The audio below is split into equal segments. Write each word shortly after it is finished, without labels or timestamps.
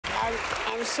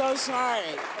I'm so sorry.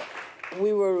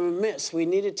 We were remiss. We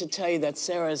needed to tell you that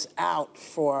Sarah's out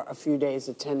for a few days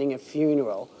attending a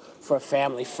funeral for a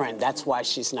family friend. That's why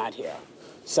she's not here.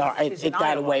 So it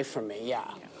got away from me,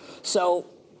 yeah. So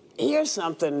here's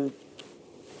something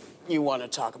you want to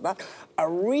talk about. A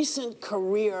recent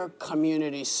career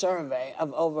community survey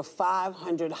of over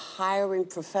 500 hiring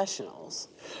professionals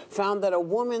found that a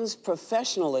woman's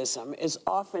professionalism is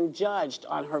often judged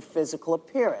on her physical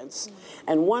appearance.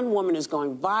 And one woman is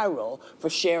going viral for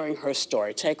sharing her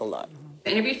story. Take a look.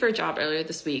 I interviewed for a job earlier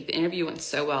this week. The interview went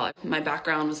so well. My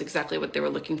background was exactly what they were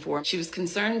looking for. She was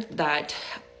concerned that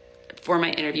for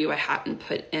my interview, I hadn't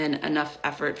put in enough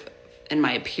effort in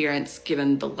my appearance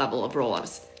given the level of role I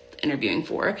was interviewing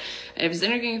for. I was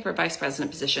interviewing for a vice president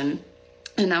position,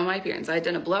 and now my appearance. I had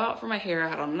done a blowout for my hair, I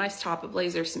had on a nice top, a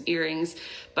blazer, some earrings,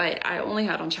 but I only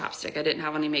had on chapstick. I didn't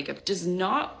have any makeup. Does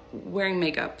not wearing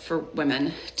makeup for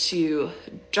women to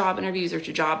job interviews or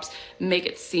to jobs make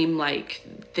it seem like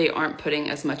they aren't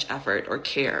putting as much effort or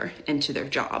care into their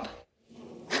job?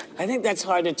 I think that's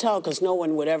hard to tell because no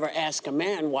one would ever ask a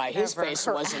man why his face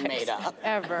wasn't made up.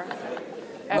 Ever.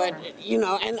 But, you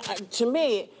know, and to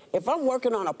me, if I'm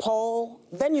working on a pole,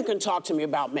 then you can talk to me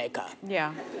about makeup.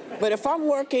 Yeah. But if I'm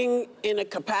working in a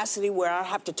capacity where I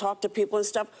have to talk to people and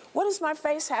stuff, what does my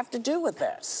face have to do with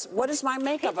this? What does my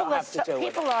makeup have to do with it?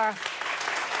 People are,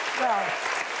 well,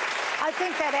 I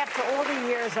think that after all the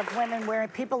years of women wearing,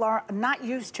 people are not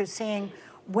used to seeing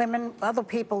women, other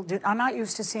people are not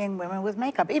used to seeing women with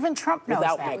makeup. Even Trump knows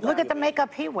Without that. makeup. Look at the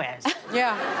makeup he wears.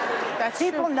 Yeah, that's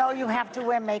People true. know you have to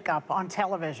wear makeup on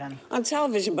television. On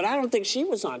television, but I don't think she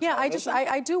was on television.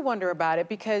 I do wonder about it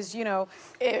because, you know,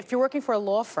 if you're working for a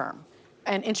law firm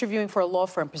and interviewing for a law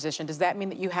firm position, does that mean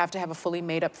that you have to have a fully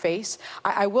made-up face?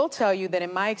 I will tell you that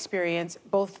in my experience,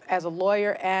 both as a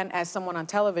lawyer and as someone on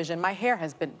television, my hair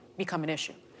has become an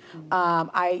issue.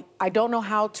 I don't know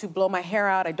how to blow my hair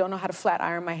out. I don't know how to flat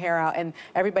iron my hair out. And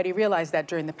everybody realized that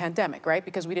during the pandemic, right?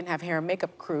 Because we didn't have hair and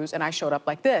makeup crews and I showed up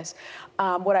like this.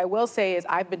 What I will say is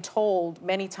I've been told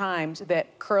many times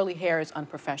that curly hair is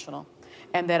unprofessional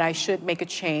and that I should make a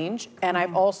change. And I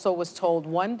also was told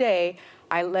one day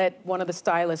I let one of the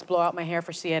stylists blow out my hair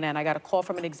for CNN. I got a call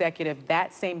from an executive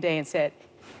that same day and said,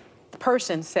 the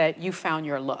person said, you found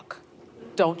your look.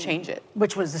 Don't change it.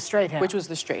 Which was the straight hair. Which was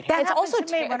the straight hair. That happened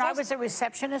to me when I was a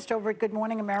receptionist over at Good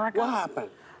Morning America. What happened?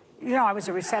 You know, I was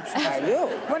a receptionist. I knew.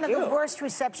 One of the worst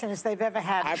receptionists they've ever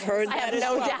had. I've heard that as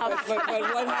well. I have no doubt. But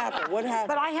what happened? What happened?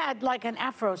 But I had like an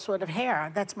afro sort of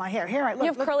hair. That's my hair. Here, You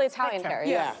have curly Italian hair.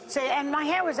 Yeah. See, and my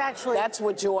hair was actually... That's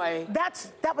what Joy...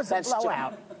 That was a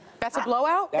blowout. That's a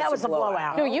blowout? That was a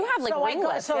blowout. No, you have like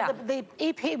wingless. So the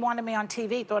EP wanted me on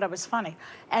TV, thought I was funny.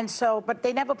 And so, but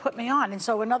they never put me on. And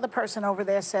so another person over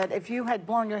there said, if you had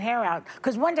blown your hair out,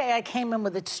 because one day I came in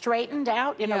with it straightened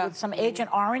out, you know, with some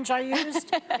Agent Orange I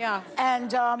used. Yeah.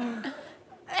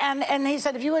 And he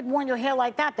said, if you had worn your hair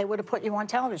like that, they would have put you on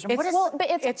television.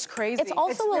 It's crazy. It's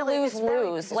also a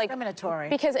lose-lose. Like, discriminatory.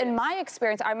 Because in my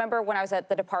experience, I remember when I was at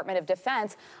the Department of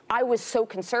Defense, I was so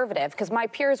conservative because my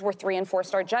peers were 3- and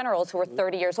 4-star generals who were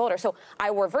 30 years older. So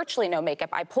I wore virtually no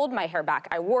makeup. I pulled my hair back.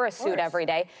 I wore a suit every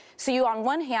day. So you, on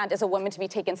one hand, as a woman to be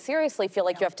taken seriously, feel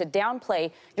like you have to downplay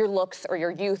your looks or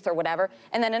your youth or whatever.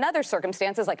 And then in other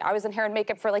circumstances, like I was in hair and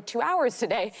makeup for like 2 hours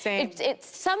today. Same.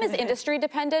 Some is industry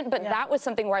dependent, but that was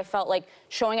something where I felt like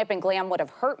showing up in glam would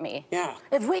have hurt me. Yeah.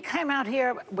 If we came out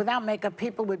here without makeup,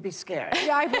 people would be scared.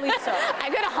 Yeah, I believe so.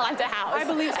 I'm gonna haunt a house. I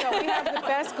believe so. We have the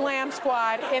best glam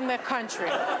squad in the country.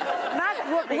 Not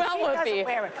Whoopi. Well, She doesn't Whoopi.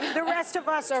 wear it. The rest of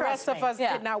us, The rest of us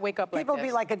did not wake up like People this.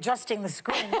 be like adjusting the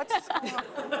screen. What's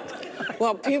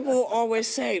Well, people always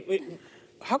say,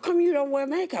 how come you don't wear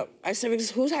makeup? I said,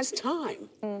 because who has time?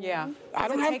 Yeah. I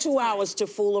don't have 2 hours to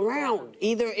fool around.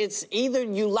 Either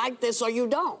you like this or you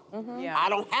don't. Yeah. I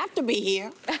don't have to be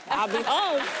here. I'll be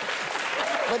home.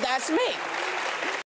 But that's me.